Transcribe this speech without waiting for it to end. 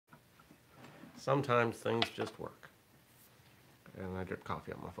Sometimes things just work. And I drip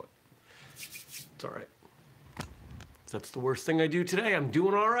coffee on my foot. It's all right. That's the worst thing I do today. I'm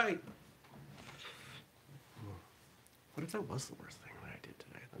doing all right. What if that was the worst thing that I did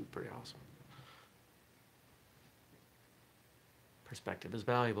today? That'd be pretty awesome. Perspective is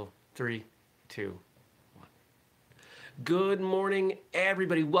valuable. 3, 2, 1. Good morning,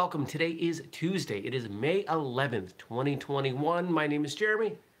 everybody. Welcome. Today is Tuesday. It is May 11th, 2021. My name is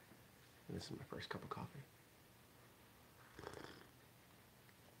Jeremy. And this is my first cup of coffee.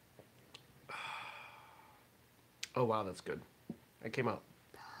 Oh, wow, that's good. That came out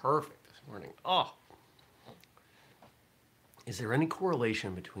perfect this morning. Oh. Is there any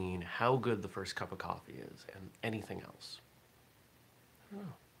correlation between how good the first cup of coffee is and anything else? I don't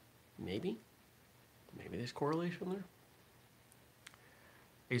know. Maybe. Maybe there's correlation there.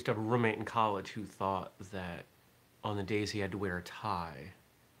 I used to have a roommate in college who thought that on the days he had to wear a tie,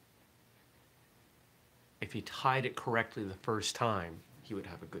 if he tied it correctly the first time, he would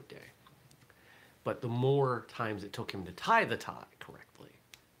have a good day. But the more times it took him to tie the tie correctly,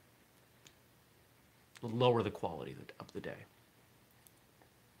 the lower the quality of the day.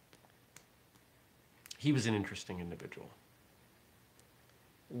 He was an interesting individual.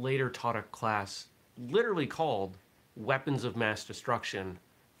 Later taught a class literally called Weapons of Mass Destruction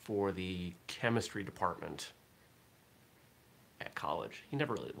for the chemistry department at college. He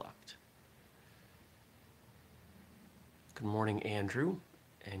never really left. Good morning, Andrew,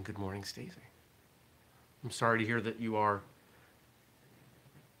 and good morning, Stacy. I'm sorry to hear that your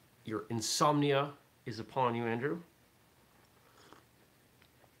insomnia is upon you, Andrew.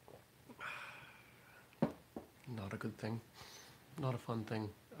 Not a good thing. Not a fun thing.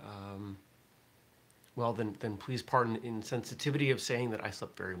 Well, then please pardon the insensitivity of saying that I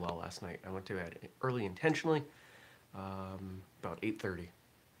slept very well last night. I went to bed early intentionally, about 8:30,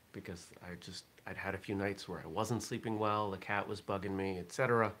 because I'd had a few nights where I wasn't sleeping well, the cat was bugging me,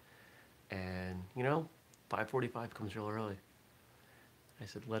 etc. And, 5:45 comes real early. I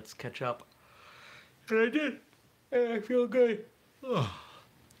said, let's catch up. And I did. And I feel good. Oh.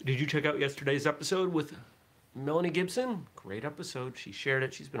 Did you check out yesterday's episode with Melanie Gibson? Great episode. She shared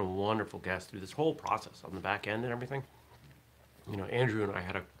it. She's been a wonderful guest through this whole process on the back end and everything. Andrew and I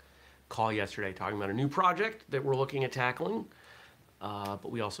had a call yesterday talking about a new project that we're looking at tackling. But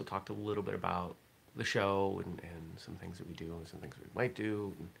we also talked a little bit about the show and some things that we do and some things we might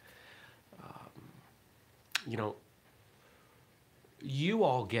do. And, you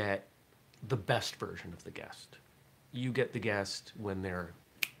all get the best version of the guest. You get the guest when they're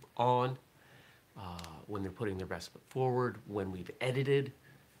on, when they're putting their best foot forward, when we've edited.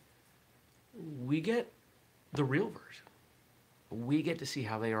 We get the real version. We get to see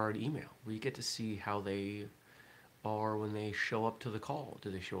how they are at email. We get to see how they are when they show up to the call. Do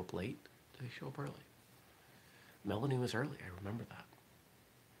they show up late? Do they show up early? Melanie was early. I remember that.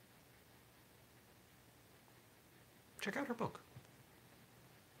 Check out her book.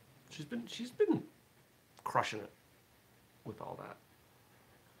 She's been crushing it with all that.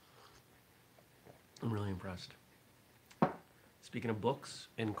 I'm really impressed. Speaking of books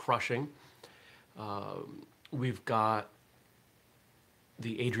and crushing, we've got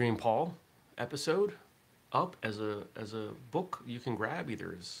the Adrian Paul episode up as a book you can grab,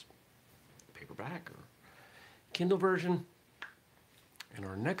 either as paperback or Kindle version. And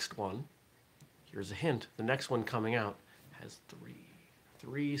our next one, here's a hint, the next one coming out has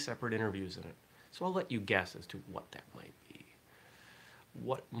three separate interviews in it. So I'll let you guess as to what that might be.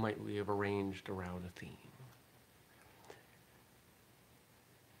 What might we have arranged around a theme?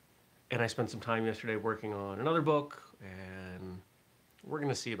 And I spent some time yesterday working on another book, and we're going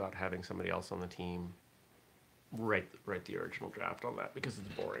to see about having somebody else on the team write the original draft on that, because it's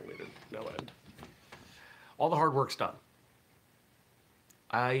boring to no end. All the hard work's done.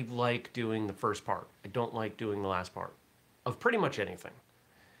 I like doing the first part. I don't like doing the last part of pretty much anything.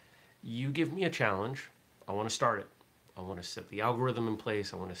 You give me a challenge, I want to start it. I want to set the algorithm in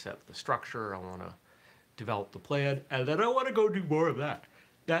place, I want to set the structure, I want to develop the plan, and then I want to go do more of that.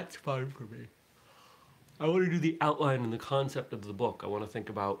 That's fine for me. I want to do the outline and the concept of the book. I want to think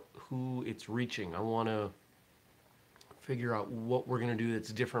about who it's reaching. I want to figure out what we're going to do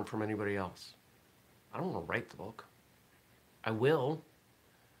that's different from anybody else. I don't want to write the book. I will,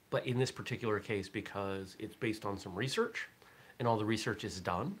 but in this particular case, because it's based on some research, and all the research is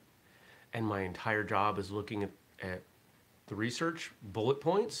done, and my entire job is looking at the research bullet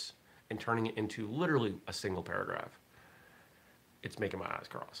points and turning it into literally a single paragraph. It's making my eyes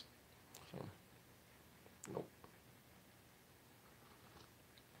cross. So, nope.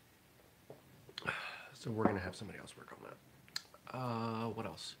 So we're going to have somebody else work on that. What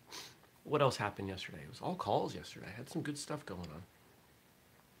else? What else happened yesterday? It was all calls yesterday. I had some good stuff going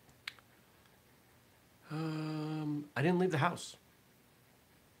on. I didn't leave the house.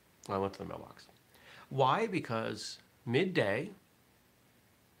 I went to the mailbox. Why? Because midday,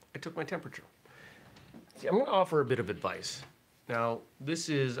 I took my temperature. See, I'm going to offer a bit of advice. Now, I'm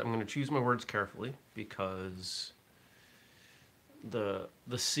going to choose my words carefully because the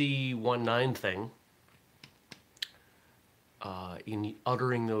C19 thing, in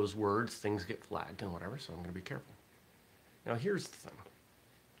uttering those words, things get flagged and whatever, so I'm going to be careful. Now, here's the thing.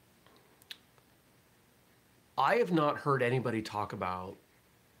 I have not heard anybody talk about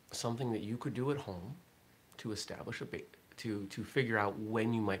something that you could do at home to establish to figure out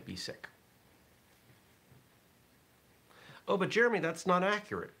when you might be sick. Oh, but Jeremy, that's not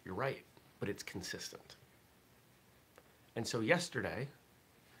accurate. You're right, but it's consistent. And so yesterday,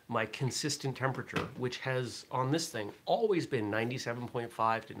 my consistent temperature, which has on this thing always been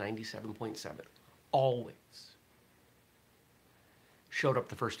 97.5 to 97.7, always, showed up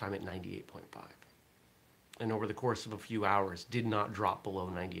the first time at 98.5. And over the course of a few hours, did not drop below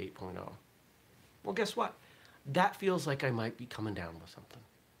 98.0. Well, guess what? That feels like I might be coming down with something.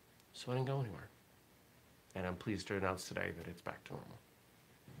 So I didn't go anywhere. And I'm pleased to announce today that it's back to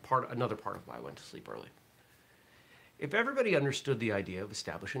normal. Another part of why I went to sleep early. If everybody understood the idea of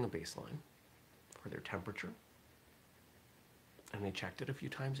establishing a baseline for their temperature, and they checked it a few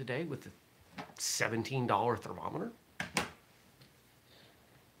times a day with the $17 thermometer,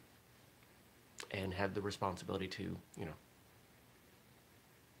 and had the responsibility to,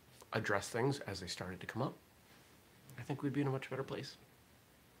 address things as they started to come up, I think we'd be in a much better place.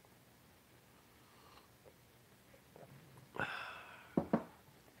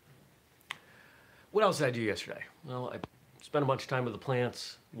 What else did I do yesterday? Well, I spent a bunch of time with the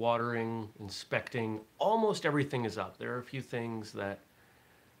plants, watering, inspecting. Almost everything is up. There are a few things that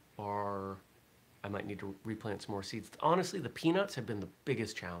I might need to replant some more seeds. Honestly, the peanuts have been the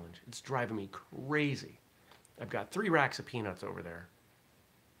biggest challenge. It's driving me crazy. I've got 3 racks of peanuts over there.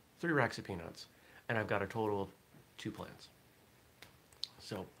 3 racks of peanuts. And I've got a total of 2 plants.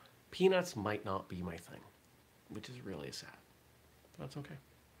 So peanuts might not be my thing, which is really sad. But that's okay.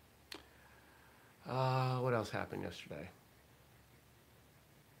 What else happened yesterday?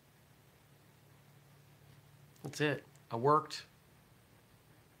 That's it. I worked.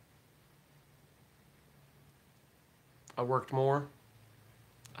 I worked more.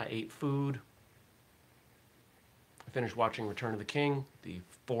 I ate food. I finished watching Return of the King, the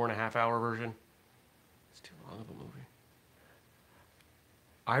 4.5-hour version. It's too long of a movie.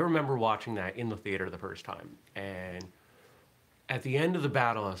 I remember watching that in the theater the first time, and at the end of the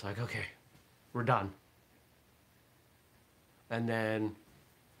battle, I was like, okay, we're done. And then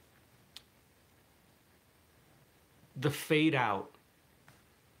the fade out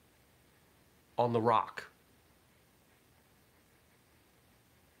on the rock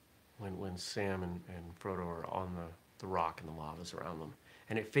when Sam and Frodo are on the rock and the lava's around them,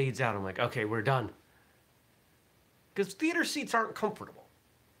 and it fades out. I'm like, okay, we're done. Because theater seats aren't comfortable.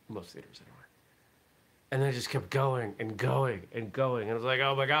 Most theaters anyway. And then it just kept going and going and going. And I was like,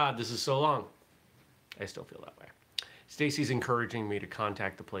 oh my God, this is so long. I still feel that way. Stacy's encouraging me to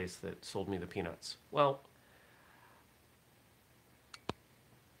contact the place that sold me the peanuts. Well,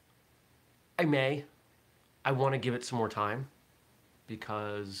 I may. I want to give it some more time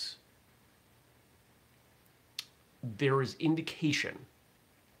because there is indication,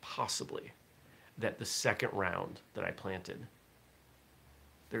 possibly, that the second round that I planted,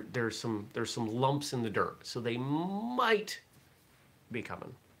 there's some lumps in the dirt, so they might be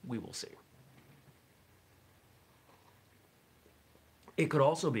coming. We will see. It could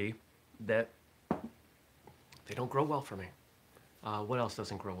also be that they don't grow well for me. What else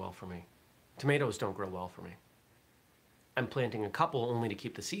doesn't grow well for me? Tomatoes don't grow well for me. I'm planting a couple only to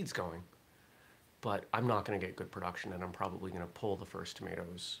keep the seeds going, but I'm not going to get good production, and I'm probably going to pull the first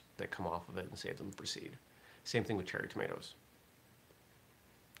tomatoes that come off of it and save them for seed. Same thing with cherry tomatoes.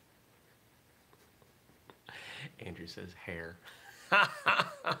 Andrew says, hair.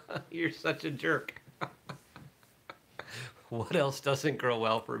 You're such a jerk. What else doesn't grow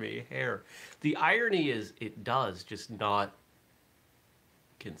well for me? Hair. The irony is it does, just not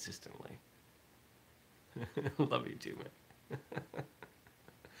consistently. Love you too, man.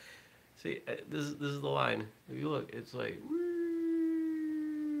 See, this is the line. If you look, it's like...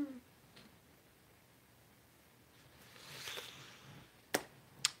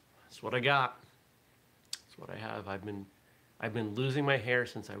 That's what I got. That's what I have. I've been losing my hair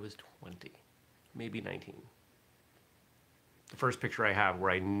since I was 20, maybe 19. The first picture I have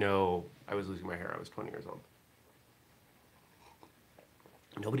where I know I was losing my hair, I was 20 years old.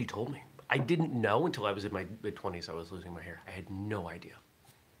 Nobody told me. I didn't know until I was in my mid-20s I was losing my hair. I had no idea.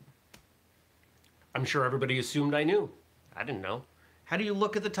 I'm sure everybody assumed I knew. I didn't know. How do you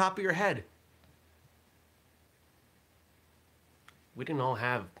look at the top of your head? We didn't all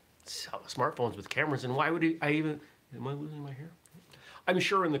have smartphones with cameras, and why would I even... Am I losing my hair? I'm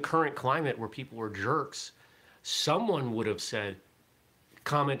sure in the current climate where people are jerks, someone would have said,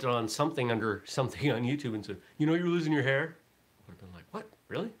 commented on something under something on YouTube and said, you know you're losing your hair? I would have been like, what?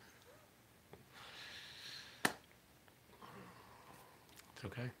 Really? It's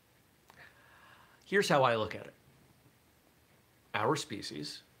okay. Here's how I look at it. Our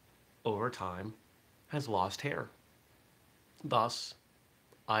species, over time, has lost hair. Thus,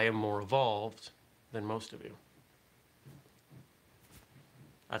 I am more evolved than most of you.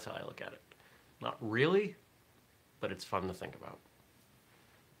 That's how I look at it. Not really, but it's fun to think about.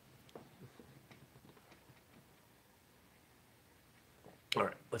 All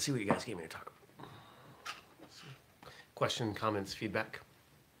right, let's see what you guys gave me to talk about. Question, comments, feedback.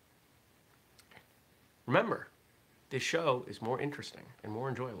 Remember, this show is more interesting and more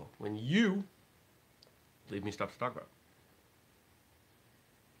enjoyable when you leave me stuff to talk about.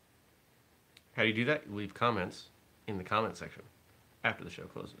 How do you do that? You leave comments in the comment section after the show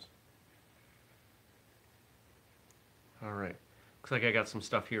closes. All right. Looks like I got some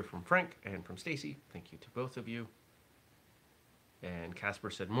stuff here from Frank and from Stacy. Thank you to both of you. And Casper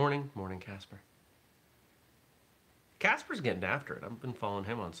said morning. Morning, Casper. Casper's getting after it. I've been following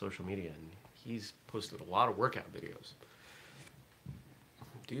him on social media, and he's posted a lot of workout videos.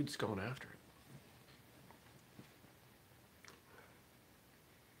 Dude's going after it.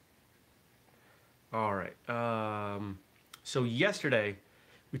 All right. So yesterday,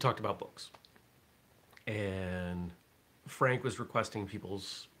 we talked about books. And Frank was requesting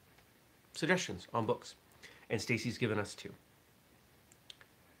people's suggestions on books. And Stacy's given us 2.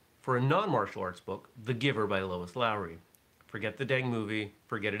 For a non-martial arts book, The Giver by Lois Lowry. Forget the dang movie,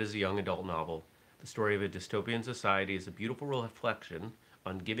 forget it as a young adult novel. The story of a dystopian society is a beautiful reflection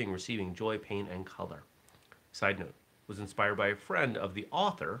on giving, receiving joy, pain, and color. Side note, was inspired by a friend of the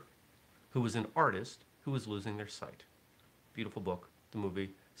author who was an artist who was losing their sight. Beautiful book. The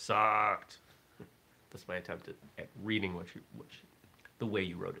movie sucked. That's my attempt at reading the way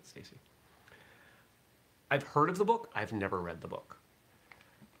you wrote it, Stacy. I've heard of the book. I've never read the book.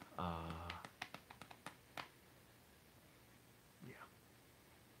 Yeah.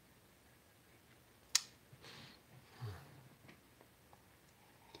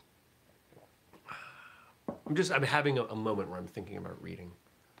 I'm having a moment where I'm thinking about reading.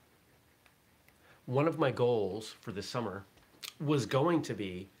 One of my goals for this summer was going to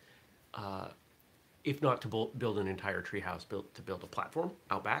be, if not to build an entire treehouse, to build a platform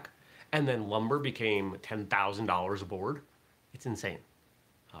out back, and then lumber became $10,000 a board. It's insane.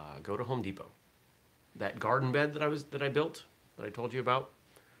 Go to Home Depot. That garden bed that I built, that I told you about,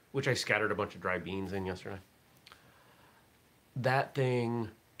 which I scattered a bunch of dry beans in yesterday. That thing,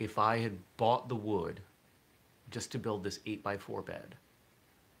 if I had bought the wood just to build this 8x4 bed,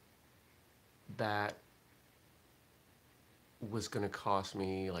 that was going to cost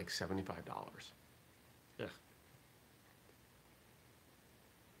me like $75. Ugh.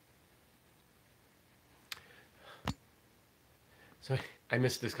 So I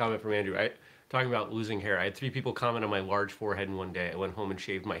missed this comment from Andrew. Talking about losing hair. I had 3 people comment on my large forehead in one day. I went home and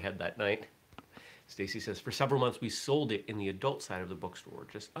shaved my head that night. Stacy says, for several months we sold it in the adult side of the bookstore.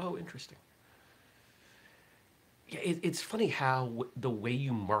 Oh, interesting. Yeah, it's funny how the way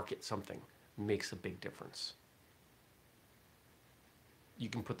you market something makes a big difference. You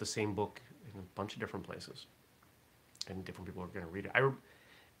can put the same book in a bunch of different places, and different people are going to read it.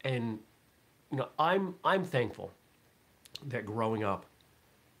 I'm thankful that growing up,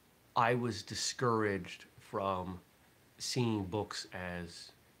 I was discouraged from seeing books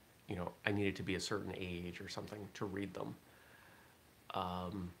as, I needed to be a certain age or something to read them.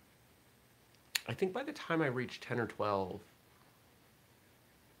 I think by the time I reached 10 or 12,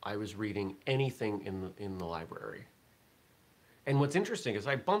 I was reading anything in the library. And what's interesting is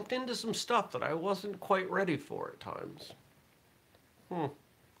I bumped into some stuff that I wasn't quite ready for at times. And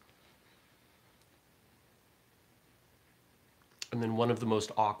then one of the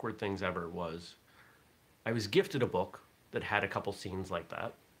most awkward things ever was I was gifted a book that had a couple scenes like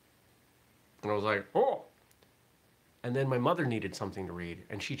that. And I was like, oh. And then my mother needed something to read,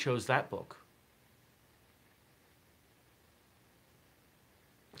 and she chose that book.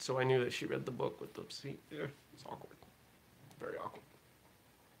 So I knew that she read the book with the scene. Yeah, it's awkward. Very awkward.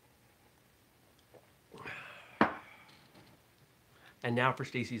 And now for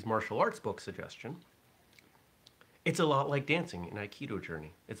Stacy's martial arts book suggestion. It's a lot like dancing, an Aikido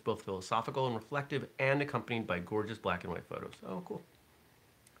journey. It's both philosophical and reflective and accompanied by gorgeous black and white photos. Oh, cool.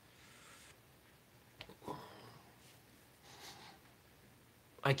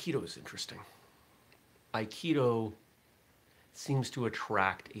 Aikido is interesting. Aikido seems to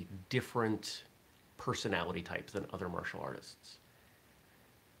attract a different personality type than other martial artists.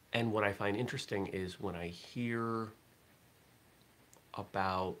 And what I find interesting is when I hear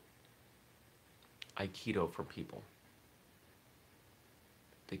about Aikido from people,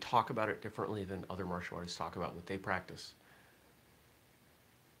 they talk about it differently than other martial artists talk about what they practice.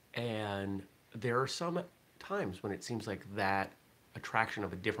 And there are some times when it seems like that attraction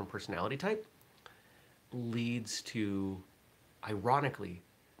of a different personality type leads to, ironically,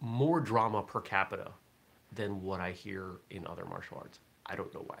 more drama per capita than what I hear in other martial arts. I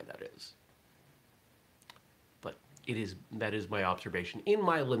don't know why that is. But that is my observation in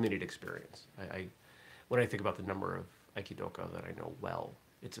my limited experience. When I think about the number of Aikidoka that I know well,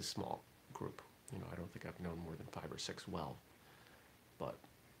 it's a small group. I don't think I've known more than 5 or 6 well. But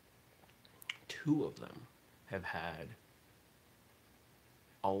 2 of them have had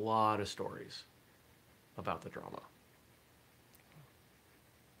a lot of stories about the drama.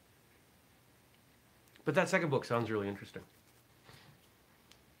 But that second book sounds really interesting.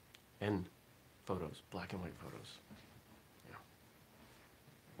 And photos, black and white photos. Yeah.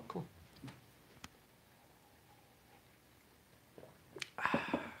 Cool.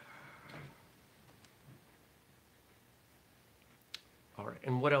 All right,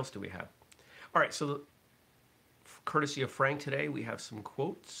 and what else do we have? All right, so courtesy of Frank today, we have some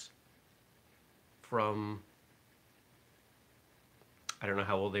quotes from, I don't know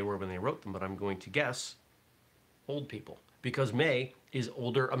how old they were when they wrote them, but I'm going to guess old people, because May is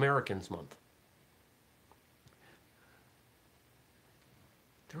Older Americans Month.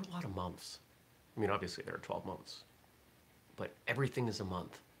 There are a lot of months. I mean, obviously there are 12 months, but everything is a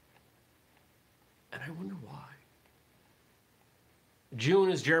month. And I wonder why. June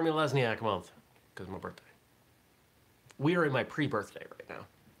is Jeremy Lesniak month, because of my birthday. We are in my pre-birthday right now.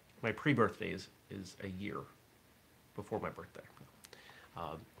 My pre-birthday is a year before my birthday.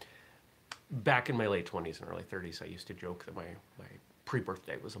 Back in my late 20s and early 30s, I used to joke that my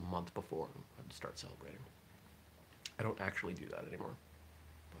pre-birthday was a month before I'd start celebrating. I don't actually do that anymore,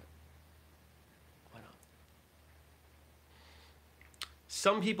 but why not?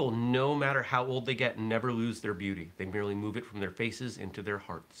 Some people, no matter how old they get, never lose their beauty. They merely move it from their faces into their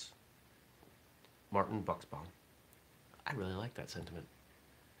hearts. Martin Buxbaum. I really like that sentiment.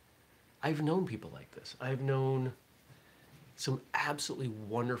 I've known people like this. I've known some absolutely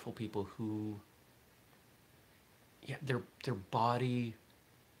wonderful people who, yeah, their body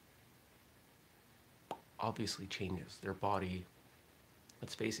obviously changes. Their body,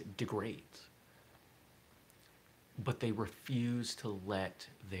 let's face it, degrades. But they refuse to let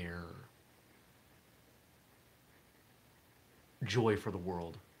their joy for the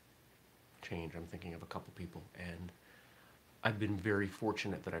world change. I'm thinking of a couple people, and I've been very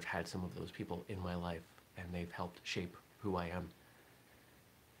fortunate that I've had some of those people in my life, and they've helped shape who I am.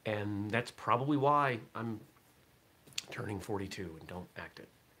 And that's probably why I'm turning 42 and don't act it.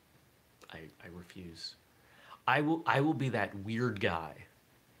 I refuse. I will be that weird guy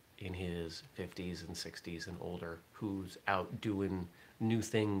in his 50s and 60s and older who's out doing new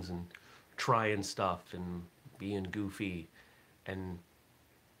things and trying stuff and being goofy, and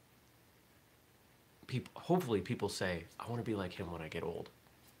hopefully people say, I want to be like him when I get old.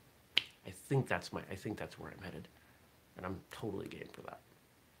 I think that's where I'm headed, and I'm totally game for that.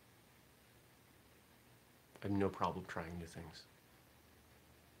 I have no problem trying new things.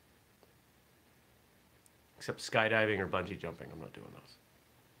 Except skydiving or bungee jumping, I'm not doing those.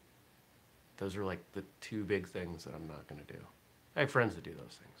 Those are like the 2 big things that I'm not going to do. I have friends that do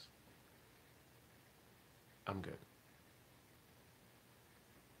those things. I'm good.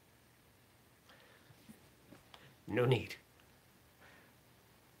 No need.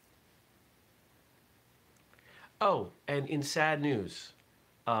 Oh, and in sad news,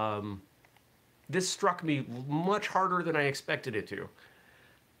 this struck me much harder than I expected it to.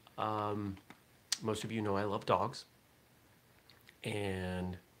 Most of you know I love dogs.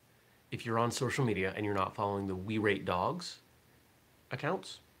 And if you're on social media and you're not following the We Rate Dogs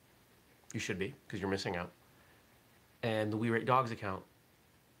accounts, you should be, because you're missing out. And the We Rate Dogs account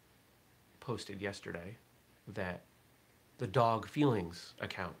posted yesterday that the Dog Feelings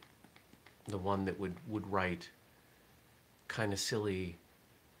account, the one that would write kind of silly,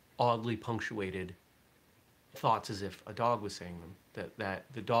 oddly punctuated thoughts as if a dog was saying them, that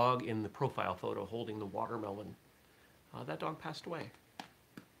the dog in the profile photo holding the watermelon, that dog passed away.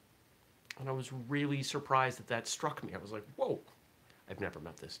 And I was really surprised that that struck me. I was like, whoa, I've never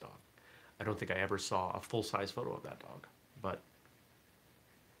met this dog. I don't think I ever saw a full-size photo of that dog. But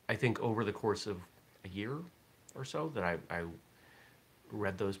I think over the course of a year or so that I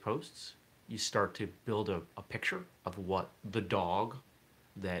read those posts, you start to build a picture of what the dog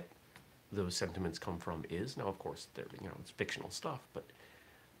that those sentiments come from is. Now, of course, they're, it's fictional stuff, but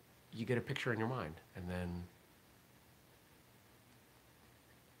you get a picture in your mind, and then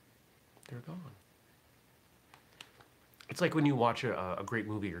they're gone. It's like when you watch a great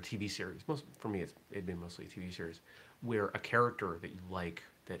movie or TV series. For me, it'd been mostly a TV series, where a character that you like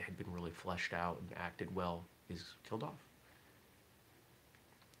that had been really fleshed out and acted well is killed off.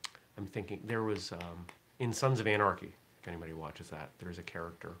 I'm thinking there was in Sons of Anarchy. If anybody watches that, there's a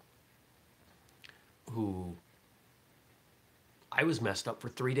character who I was messed up for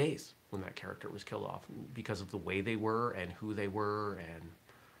 3 days when that character was killed off because of the way they were and who they were, and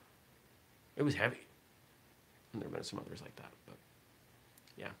it was heavy. And there have been some others like that, but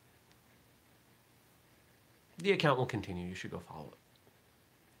yeah. The account will continue. You should go follow it.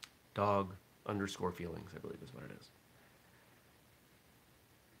 Dog_feelings, I believe is what it is.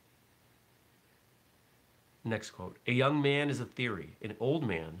 Next quote. A young man is a theory. An old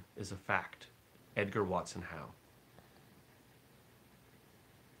man is a fact. Edgar Watson Howe.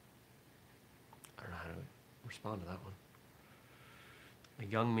 I don't know how to respond to that one. A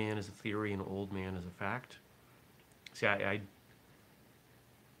young man is a theory, an old man is a fact. See, I'd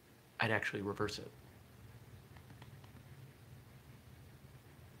actually reverse it.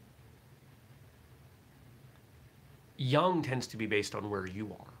 Young tends to be based on where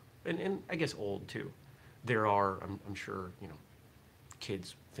you are, and I guess old too. There are, I'm sure,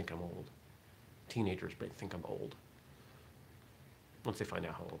 kids think I'm old. Teenagers think I'm old. Once they find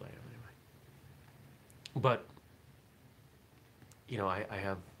out how old I am, anyway. But, I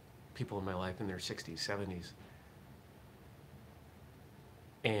have people in my life in their 60s, 70s.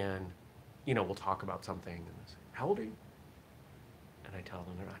 And, we'll talk about something, and they say, how old are you? And I tell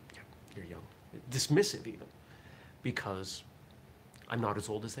them, yeah, you're young. Dismissive, even. Because I'm not as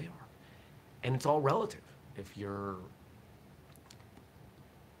old as they are. And it's all relative.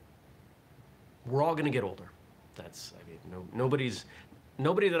 We're all going to get older.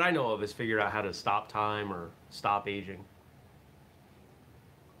 Nobody that I know of has figured out how to stop time or stop aging.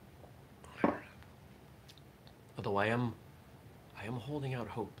 Although I am holding out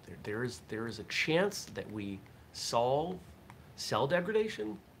hope. There is a chance that we solve cell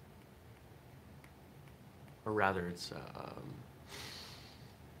degradation, or rather, it's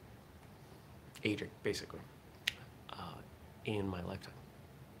aging, basically, in my lifetime.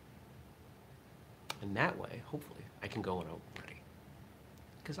 And that way, hopefully, I can go when I'm ready.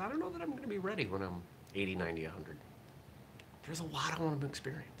 Because I don't know that I'm going to be ready when I'm 80, 90, 100. There's a lot I want to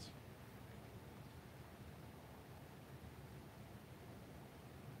experience.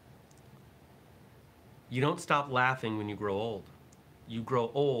 You don't stop laughing when you grow old. You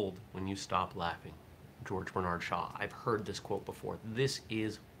grow old when you stop laughing. George Bernard Shaw. I've heard this quote before. This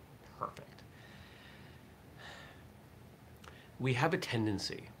is perfect. We have a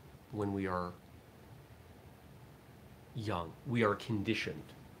tendency when we are young, we are conditioned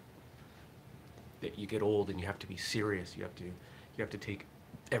that you get old and you have to be serious. You have to take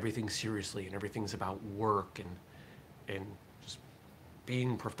everything seriously, and everything's about work and just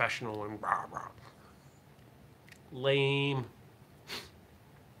being professional and rah, rah. Lame.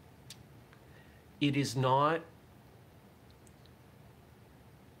 It is not.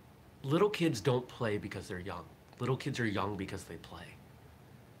 Little kids don't play because they're young. Little kids are young because they play.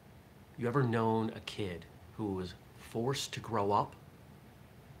 You ever known a kid who was forced to grow up,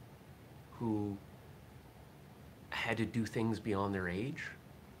 who had to do things beyond their age?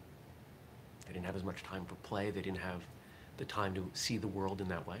 They didn't have as much time for play. They didn't have the time to see the world in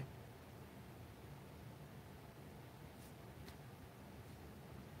that way.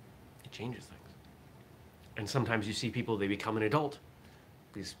 It changes things. And sometimes you see people, they become an adult,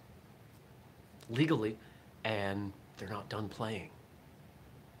 because legally, and they're not done playing.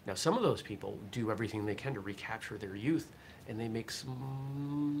 Now, some of those people do everything they can to recapture their youth, and they make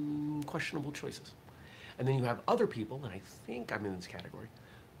some questionable choices. And then you have other people, and I think I'm in this category,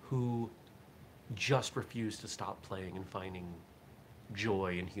 who just refuse to stop playing and finding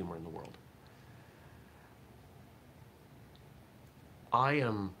joy and humor in the world. All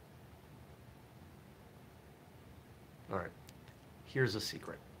right, here's a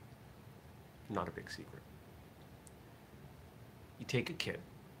secret. Not a big secret. You take a kid,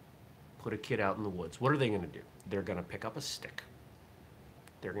 put a kid out in the woods. What are they going to do? They're going to pick up a stick.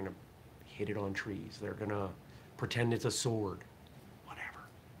 They're going to hit it on trees. They're going to pretend it's a sword. Whatever.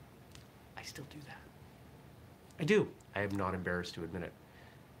 still do that. I do. I am not embarrassed to admit it.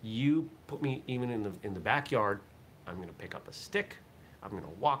 You put me even in the backyard, I'm going to pick up a stick, I'm going to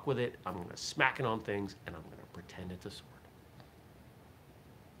walk with it, I'm going to smack it on things, and I'm going to pretend it's a sword.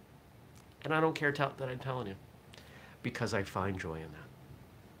 And I don't care that I'm telling you, because I find joy in that.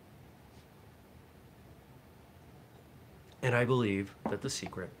 And I believe that the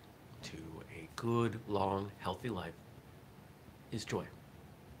secret to a good, long, healthy life is joy.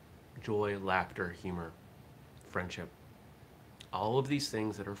 Joy, laughter, humor, friendship. All of these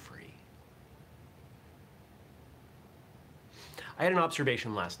things that are free. I had an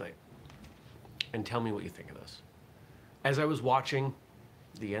observation last night, and tell me what you think of this. As I was watching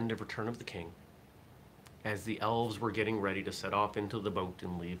the end of Return of the King, as the elves were getting ready to set off into the boat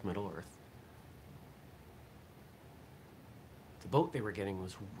and leave Middle-earth, the boat they were getting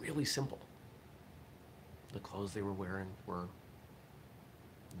was really simple. The clothes they were wearing were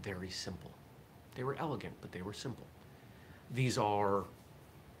very simple. They were elegant, but they were simple. These are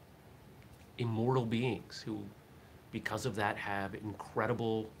immortal beings who, because of that, have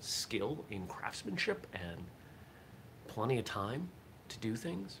incredible skill in craftsmanship and plenty of time to do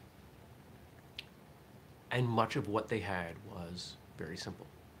things. And much of what they had was very simple.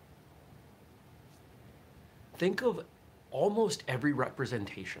 Think of almost every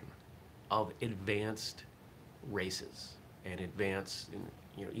representation of advanced races and advanced,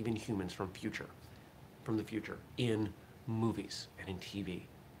 even humans from the future, in movies and in TV.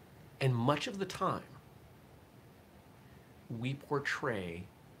 And much of the time, we portray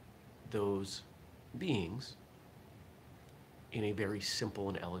those beings in a very simple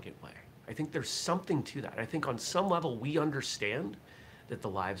and elegant way. I think there's something to that. I think on some level we understand that the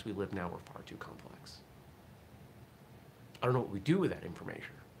lives we live now are far too complex. I don't know what we do with that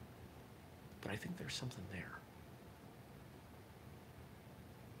information, but I think there's something there.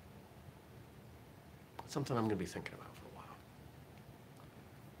 It's something I'm going to be thinking about for a while.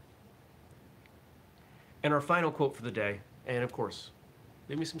 And our final quote for the day, and of course,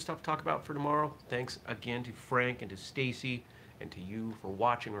 leave me some stuff to talk about for tomorrow. Thanks again to Frank and to Stacy and to you for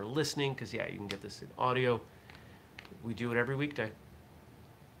watching or listening, because yeah, you can get this in audio. We do it every weekday.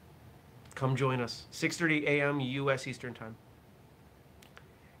 Come join us, 6:30 a.m. U.S. Eastern Time.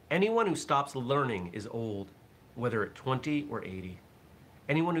 Anyone who stops learning is old, whether at 20 or 80.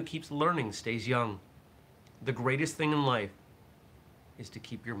 Anyone who keeps learning stays young. The greatest thing in life is to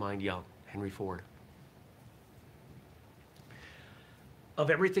keep your mind young. Henry Ford. Of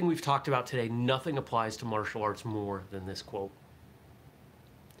everything we've talked about today, nothing applies to martial arts more than this quote.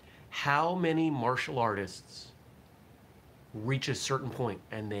 How many martial artists reach a certain point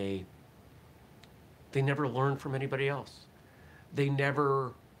and they never learn from anybody else? They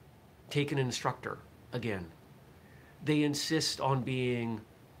never take an instructor again. They insist on being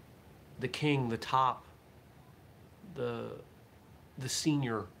the king, the top, the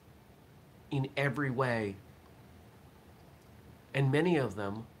senior in every way. And many of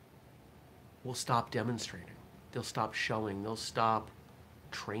them will stop demonstrating. They'll stop showing. They'll stop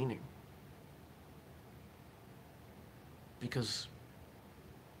training. Because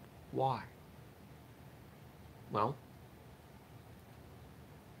why? Well,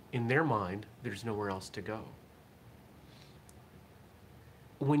 in their mind, there's nowhere else to go.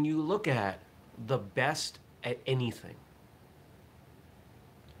 When you look at the best at anything,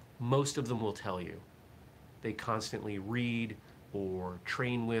 most of them will tell you they constantly read or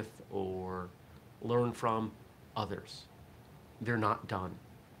train with or learn from others. They're not done.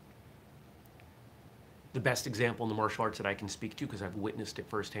 The best example in the martial arts that I can speak to, because I've witnessed it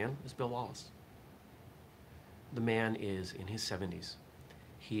firsthand, is Bill Wallace. The man is in his 70s.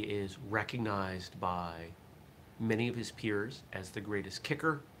 He is recognized by many of his peers as the greatest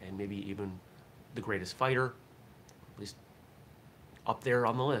kicker and maybe even the greatest fighter, at least up there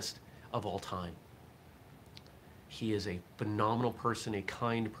on the list, of all time. He is a phenomenal person, a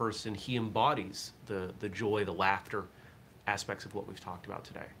kind person. He embodies the joy, the laughter aspects of what we've talked about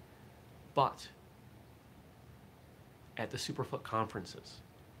today. But at the Superfoot conferences,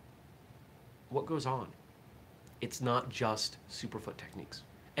 what goes on? It's not just Superfoot techniques,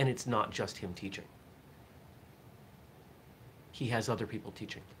 and it's not just him teaching. He has other people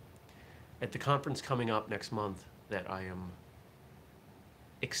teaching. At the conference coming up next month that I am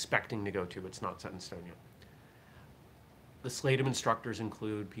expecting to go to, it's not set in stone yet, the slate of instructors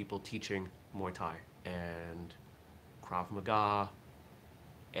include people teaching Muay Thai and Krav Maga,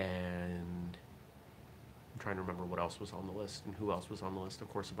 and I'm trying to remember what else was on the list and who else was on the list. Of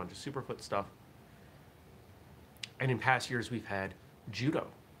course, a bunch of Superfoot stuff. And in past years, we've had judo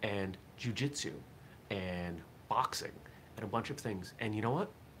and jiu-jitsu and boxing and a bunch of things. And you know what?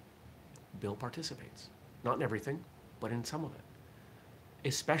 Bill participates. Not in everything, but in some of it.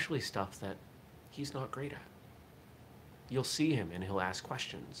 Especially stuff that he's not great at. You'll see him and he'll ask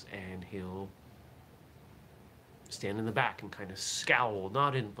questions and he'll stand in the back and kind of scowl,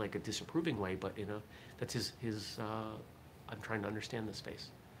 not in like a disapproving way, but in a, that's his I'm trying to understand this space.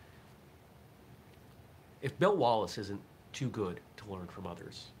 If Bill Wallace isn't too good to learn from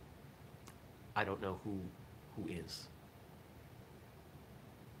others, I don't know who is.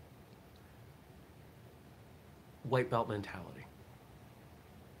 White belt mentality.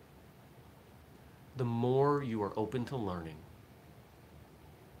 The more you are open to learning,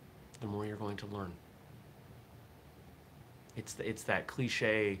 the more you're going to learn. It's that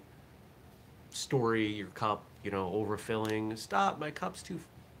cliche story, your cup, overfilling. Stop, my cup's too,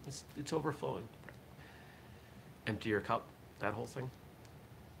 it's overflowing. Empty your cup, that whole thing.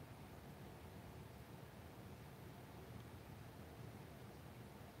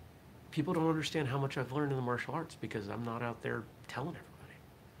 People don't understand how much I've learned in the martial arts because I'm not out there telling everybody.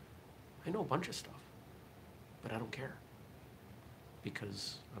 I know a bunch of stuff, but I don't care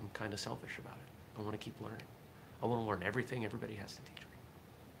because I'm kind of selfish about it. I want to keep learning. I want to learn everything everybody has to teach me.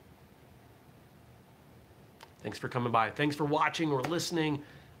 Thanks for coming by. Thanks for watching or listening.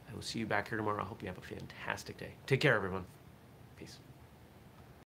 I will see you back here tomorrow. I hope you have a fantastic day. Take care, everyone. Peace.